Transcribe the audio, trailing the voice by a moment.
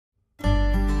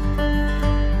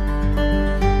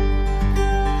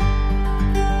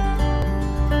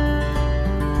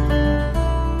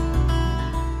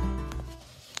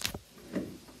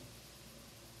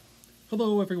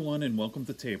Hello everyone and welcome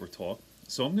to Tabor Talk.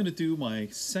 So I'm going to do my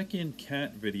second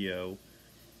cat video.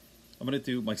 I'm going to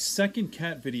do my second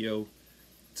cat video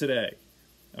today.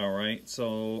 Alright,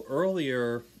 so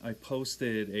earlier I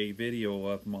posted a video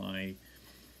of my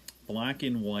black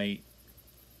and white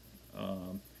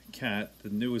cat, the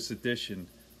newest edition,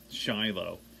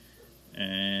 Shiloh.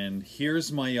 And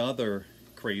here's my other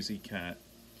crazy cat,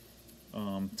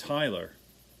 Tyler.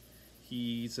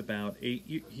 He's about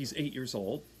he's 8 years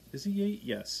old. Is he 8?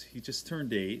 Yes, he just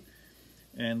turned 8.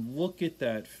 And look at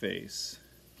that face.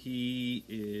 He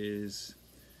is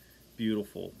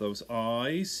beautiful. Those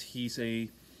eyes. He's a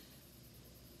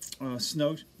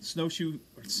snowshoe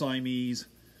Siamese,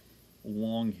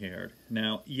 long-haired.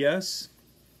 Now, yes,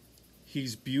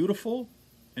 he's beautiful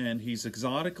and he's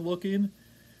exotic looking,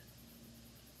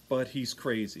 but he's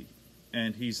crazy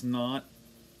and he's not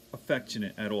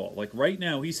affectionate at all. Like right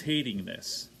now, he's hating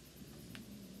this.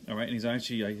 All right, and he's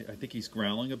actually, I think he's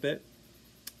growling a bit.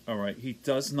 All right, he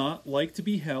does not like to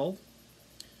be held,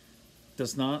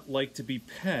 does not like to be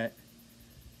pet,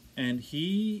 and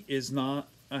he is not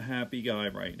a happy guy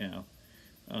right now.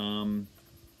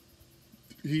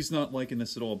 He's not liking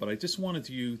this at all, but I just wanted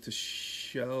you to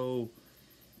show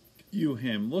you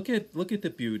him. Look at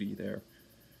the beauty there.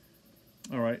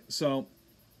 All right, so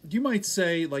you might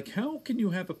say, like, how can you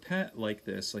have a pet like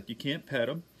this? Like, you can't pet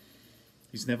him.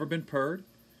 He's never been purred.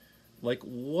 Like,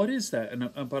 what is that? And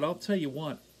but I'll tell you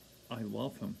what, I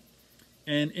love him.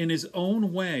 And in his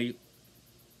own way,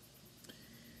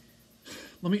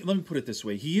 let me put it this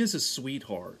way: he is a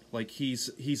sweetheart. Like he's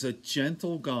a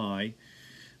gentle guy.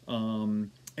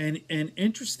 And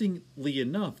interestingly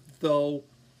enough, though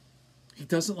he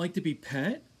doesn't like to be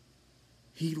pet,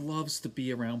 he loves to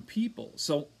be around people.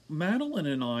 So Madeline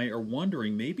and I are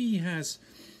wondering, maybe he has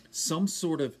some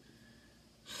sort of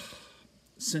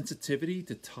sensitivity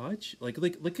to touch. Like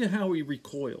look at how he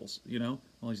recoils, you know.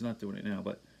 Well, he's not doing it now,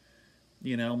 but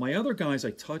you know, my other guys, I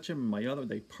touch them,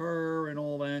 they purr and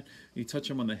all that. You touch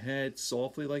him on the head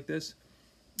softly like this.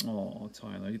 Oh,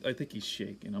 Tyler, I think he's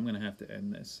shaking. I'm gonna have to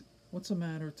end this. What's the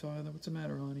matter, Tyler? What's the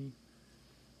matter, honey?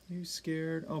 Are you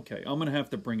scared? Okay, I'm gonna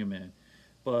have to bring him in.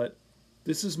 But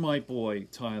this is my boy,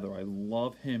 Tyler. I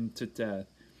love him to death.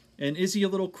 And is he a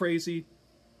little crazy?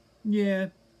 Yeah.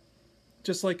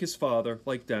 Just like his father,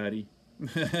 like Daddy.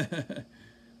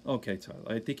 Okay, Tyler,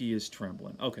 I think he is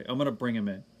trembling. Okay, I'm going to bring him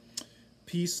in.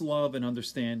 Peace, love, and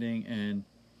understanding, and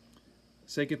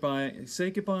say goodbye.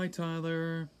 Say goodbye,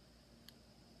 Tyler.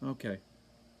 Okay.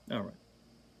 All right.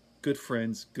 Good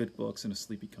friends, good books, and a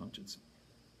sleepy conscience.